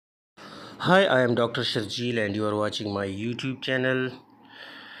Hi, I am Dr. Sharjeel and you are watching my YouTube channel.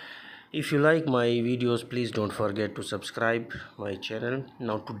 If you like my videos, please don't forget to subscribe my channel.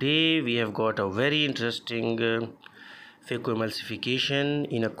 Now today we have got a very interesting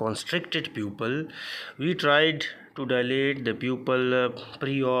phacoemulsification in a constricted pupil. We tried to dilate the pupil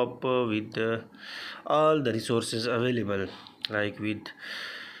pre-op with all the resources available, like with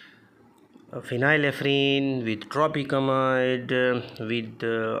phenylephrine, with tropicamide, with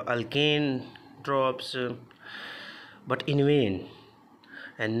alkane drops, but in vain.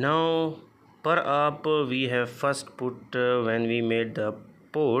 And now per up we have first put when we made the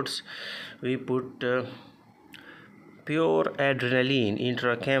ports, we put pure adrenaline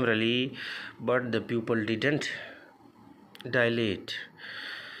intracameraly, but the pupil didn't dilate.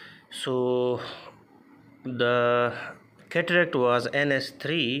 So the cataract was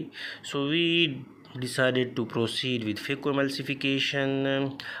NS3, so we decided to proceed with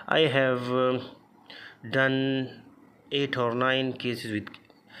phacoemulsification. I have done 8 or 9 cases with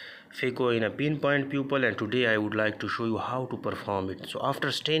phaco in a pinpoint pupil, and today I would like to show you how to perform it. So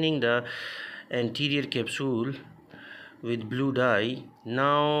after staining the anterior capsule with blue dye,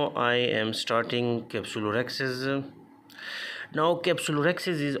 now I am starting capsulorhexis. Now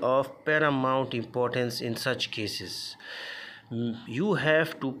capsulorhexis is of paramount importance in such cases. You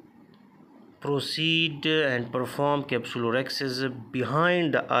have to proceed and perform capsulorhexis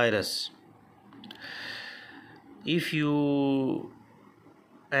behind the iris. If you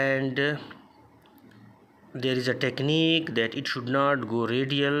and there is a technique that it should not go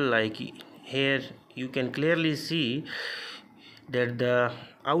radial, like here you can clearly see that the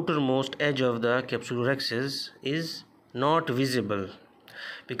outermost edge of the capsulorhexis is not visible,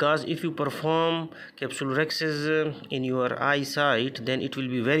 because if you perform capsulorhexis in your eyesight, then it will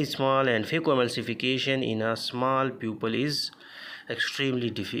be very small, and phacoemulsification in a small pupil is extremely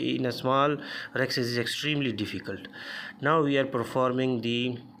difficult. In a small rhexis is extremely difficult. Now we are performing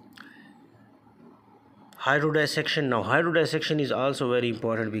the hydrodissection. Now hydrodissection is also very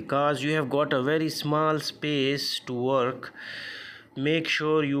important because you have got a very small space to work. Make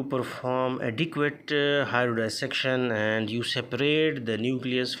sure you perform adequate hydrodissection and you separate the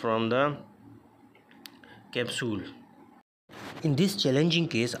nucleus from the capsule. In this challenging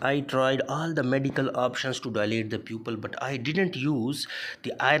case, I tried all the medical options to dilate the pupil, but I didn't use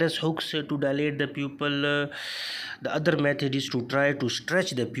the iris hooks to dilate the pupil. The other method is to try to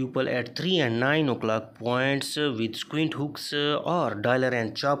stretch the pupil at 3 and 9 o'clock points with squint hooks or dialer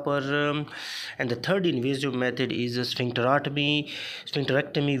and chopper. And the third invasive method is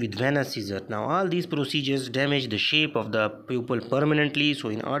sphincterectomy with venous scissors. Now, all these procedures damage the shape of the pupil permanently. So,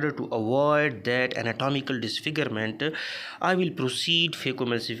 in order to avoid that anatomical disfigurement, I will proceed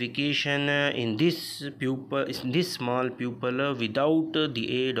phacoemulsification in this small pupil without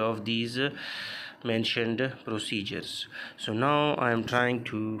the aid of these mentioned procedures. So now I am trying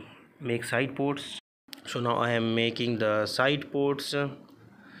to make side ports. So now I am making the side ports,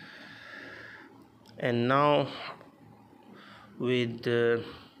 and now with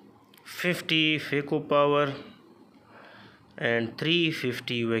 50 phaco power and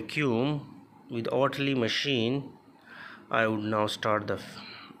 350 vacuum with Ortely machine, I would now start the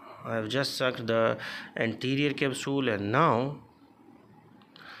I have just sucked the anterior capsule, and now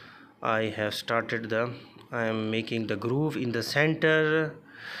I have started I am making the groove in the center.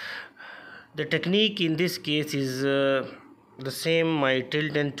 The technique in this case is the same, my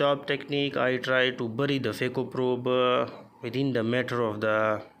tilt and chop technique. I try to bury the phaco probe within the matter of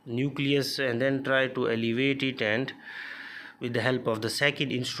the nucleus and then try to elevate it, and with the help of the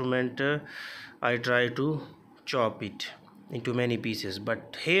second instrument I try to chop it into many pieces.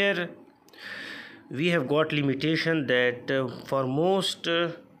 But here we have got limitation that for most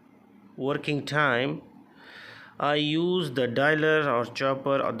working time I use the dialer or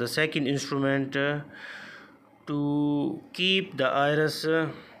chopper or the second instrument to keep the iris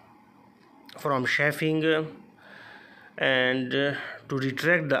from chafing and to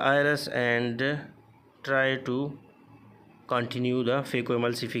retract the iris and try to continue the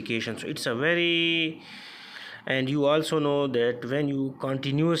phacoemulsification. So it's a very, and you also know that when you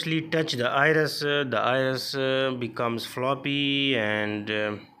continuously touch the iris becomes floppy,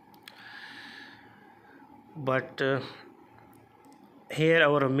 and but here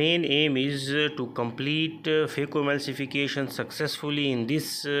our main aim is to complete phacoemulsification successfully in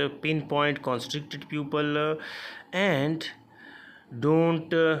this pinpoint constricted pupil, and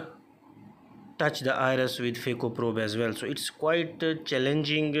don't touch the iris with phaco probe as well. So it's quite a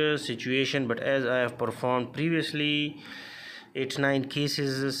challenging situation, but as I have performed previously 8-9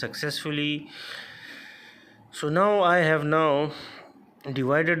 cases successfully, so now I have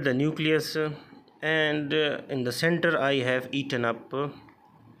divided the nucleus, and in the center I have eaten up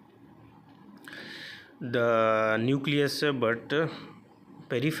the nucleus, but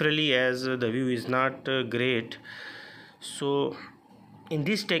peripherally, as the view is not great. So in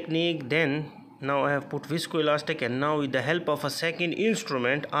this technique, then now I have put viscoelastic, and now with the help of a second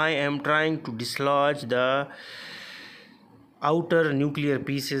instrument I am trying to dislodge the outer nuclear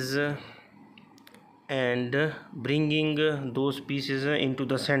pieces and bringing those pieces into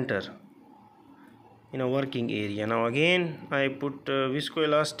the center in a working area. Now again I put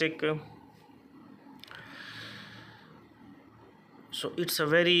viscoelastic. So it's a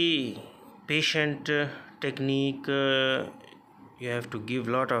very patient technique. You have to give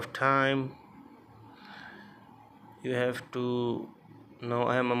lot of time. You have to. Now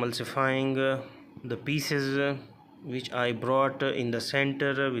I am emulsifying the pieces which I brought in the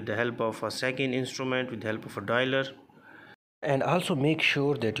center with the help of a second instrument, with the help of a dialer. And also make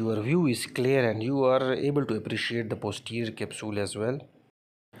sure that your view is clear and you are able to appreciate the posterior capsule as well.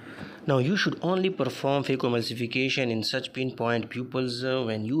 Now you should only perform phacoemulsification in such pinpoint pupils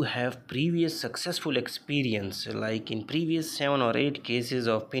when you have previous successful experience. Like in previous 7 or 8 cases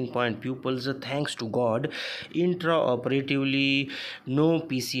of pinpoint pupils, thanks to God, intraoperatively no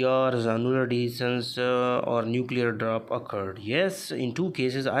PCRs, annular dehiscence or nuclear drop occurred. Yes, in 2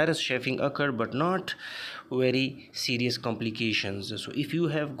 cases iris chafing occurred, but not very serious complications. So if you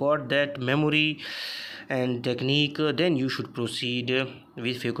have got that memory and technique, then you should proceed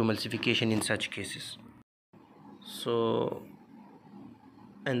with phacoemulsification in such cases. So,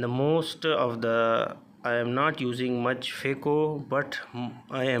 and the most of the I am not using much phaco, but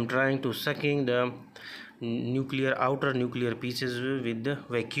I am trying to sucking the outer nuclear pieces with the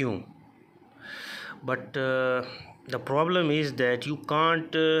vacuum. But the problem is that you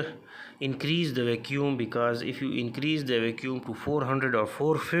can't increase the vacuum, because if you increase the vacuum to 400 or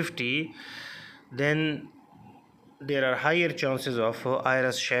 450, then there are higher chances of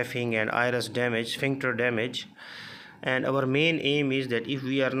iris chafing and iris damage, sphincter damage. And our main aim is that if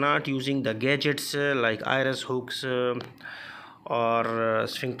we are not using the gadgets like iris hooks or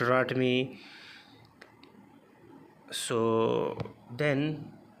sphincterectomy, so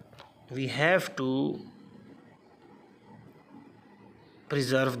then we have to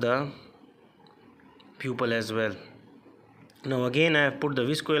preserve the pupil as well. Now again I have put the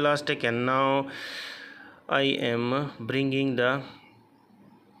viscoelastic, and now I am bringing the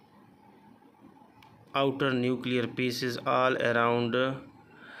outer nuclear pieces all around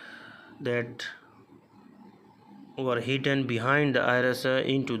that were hidden behind the iris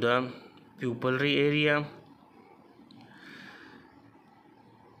into the pupillary area.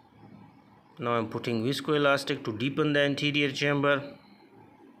 Now I am putting viscoelastic to deepen the anterior chamber.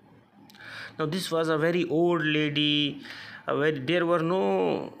 Now this was a very old lady, there were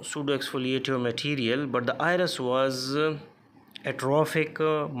no pseudo exfoliative material, but the iris was atrophic,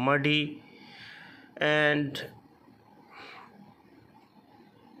 muddy, and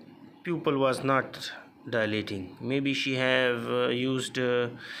pupil was not dilating. Maybe she have used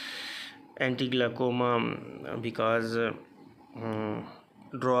anti-glaucoma because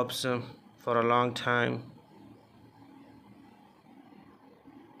drops for a long time.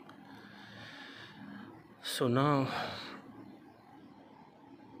 So now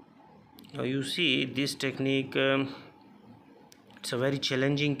you see this technique, it's a very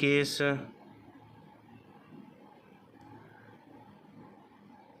challenging case.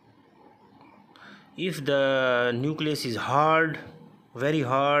 If the nucleus is hard, very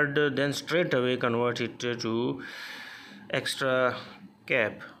hard, then straight away convert it to extra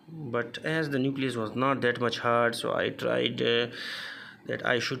cap. But as the nucleus was not that much hard, so I tried that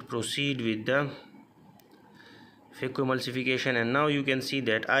I should proceed with the phacoemulsification. And now you can see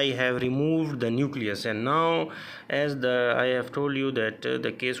that I have removed the nucleus, and now as I have told you that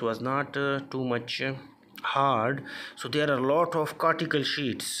the case was not too much hard, so there are a lot of cortical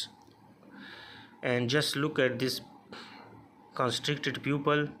sheets. And just look at this constricted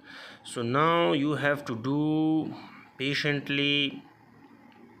pupil. So now you have to do patiently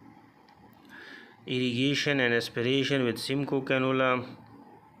irrigation and aspiration with Simcoe cannula,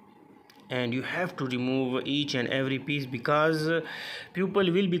 and you have to remove each and every piece, because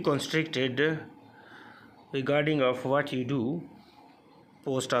pupil will be constricted regarding of what you do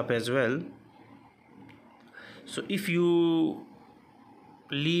post-op as well. So if you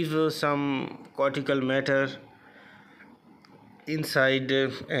leave some cortical matter inside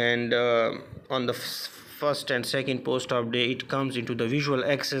and on the first and second post-op day it comes into the visual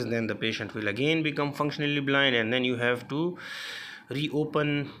axis, then the patient will again become functionally blind, and then you have to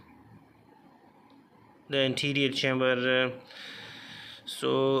reopen the anterior chamber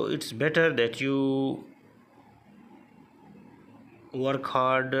So it's better that you work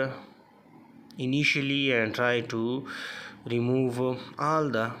hard initially and try to remove all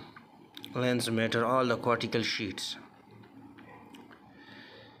the lens matter, all the cortical sheets.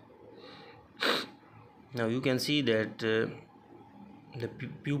 Now you can see that the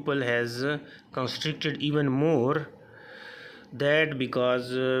pupil has constricted even more, that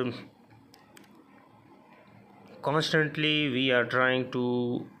because constantly we are trying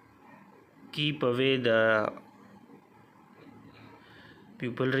to keep away the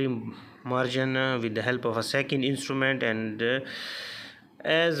pupillary margin with the help of a second instrument, and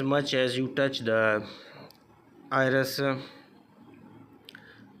as much as you touch the iris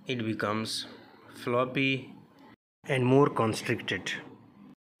it becomes floppy and more constricted.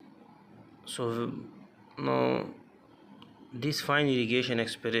 So now this fine irrigation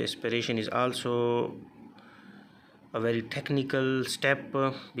aspiration is also a very technical step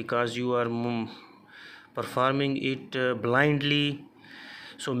because you are performing it blindly.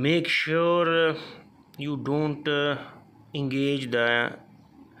 So make sure you don't engage the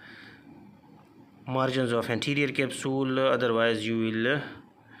margins of anterior capsule, otherwise you will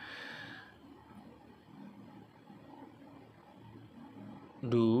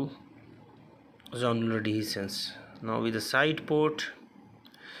do zonular dehiscence. Now with the side port,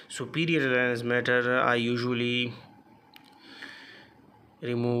 superior lens matter I usually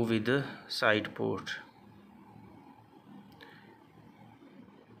remove with the side port.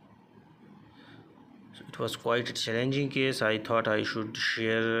 So it was quite a challenging case. I thought I should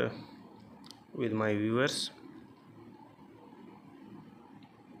share with my viewers.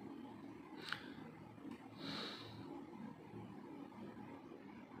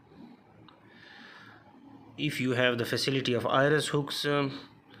 If you have the facility of iris hooks,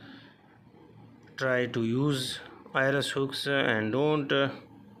 try to use iris hooks and don't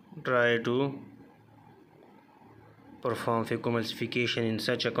try to perform phacoemulsification in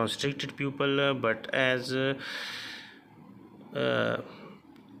such a constricted pupil, but as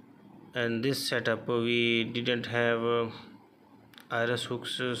and this setup we didn't have iris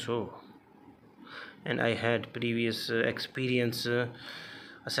hooks, and I had previous experience, a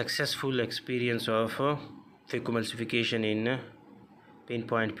successful experience of phacoemulsification in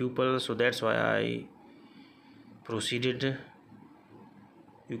pinpoint pupil, so that's why I proceeded.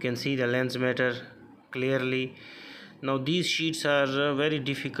 You can see the lens matter clearly. Now these sheets are very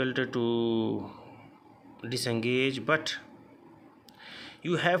difficult to disengage, but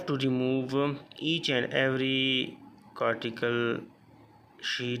you have to remove each and every cortical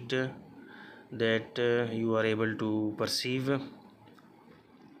sheet that you are able to perceive.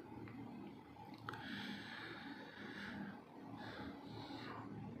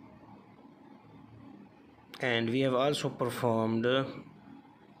 And we have also performed the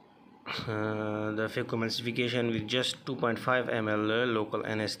phacoemulsification with just 2.5 ml local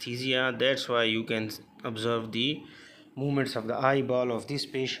anesthesia. That's why you can observe the movements of the eyeball of this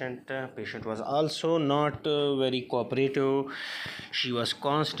patient. Patient was also not very cooperative. She was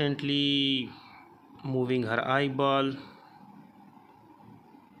constantly moving her eyeball.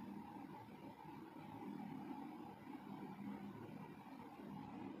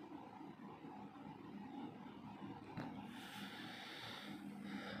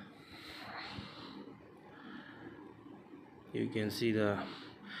 You can see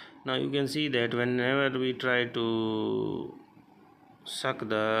now you can see that whenever we try to suck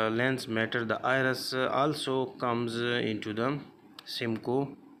the lens matter, the iris also comes into the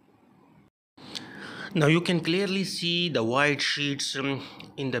simco. Now you can clearly see the white sheets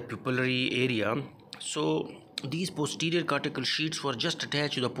in the pupillary area. So these posterior cortical sheets were just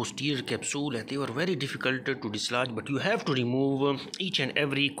attached to the posterior capsule and they were very difficult to dislodge, but you have to remove each and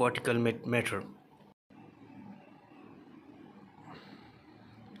every cortical matter.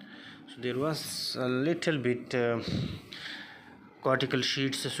 So there was a little bit cortical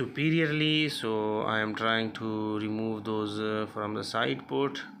sheets superiorly, so I am trying to remove those from the side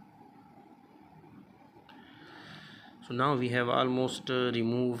port. So now we have almost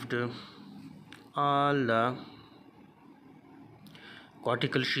removed all the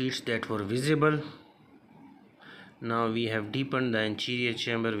cortical sheets that were visible. Now we have deepened the anterior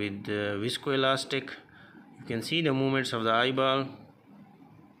chamber with viscoelastic. You can see the movements of the eyeball.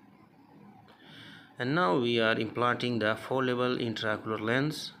 And now we are implanting the foldable intraocular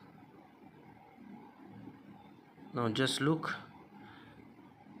lens. Now just look,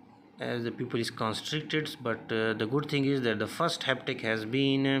 as the pupil is constricted, but the good thing is that the first haptic has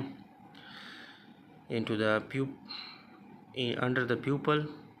been into the under the pupil.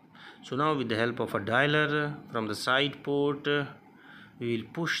 So now with the help of a dialer from the side port, we will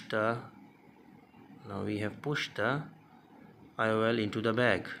push the, now we have pushed the IOL into the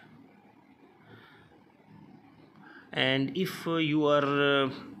bag. And if you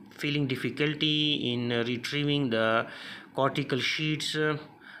are feeling difficulty in retrieving the cortical sheets,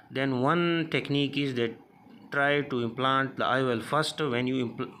 then one technique is that try to implant the IOL first. When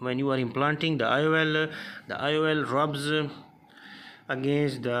you are implanting the IOL rubs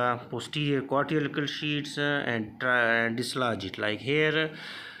against the posterior cortical sheets and try and dislodge it. Like here,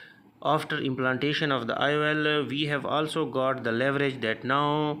 after implantation of the IOL, we have also got the leverage that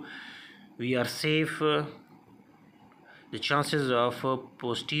now we are safe. The chances of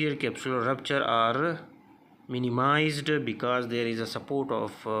posterior capsular rupture are minimized because there is a support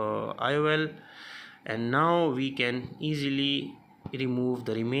of IOL, and now we can easily remove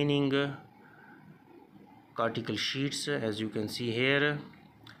the remaining cortical sheets, as you can see here.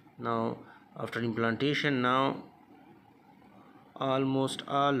 Now after implantation, now almost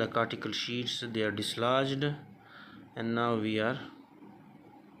all the cortical sheets, they are dislodged, and now we are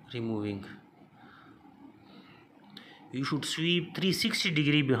removing. You should sweep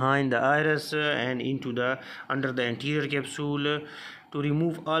 360-degree behind the iris and into the under the anterior capsule to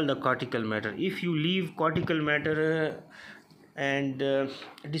remove all the cortical matter. If you leave cortical matter and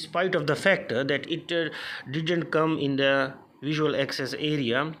despite of the fact that it didn't come in the visual access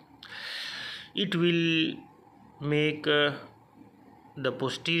area, it will make the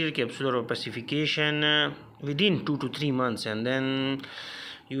posterior capsular opacification within 2 to 3 months, and then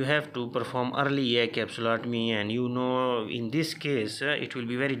you have to perform early ear capsulotomy, and you know in this case it will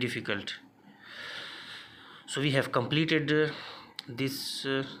be very difficult. So we have completed this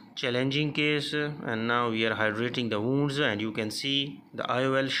challenging case, and now we are hydrating the wounds, and you can see the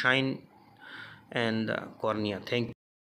IOL shine and the cornea. Thank you.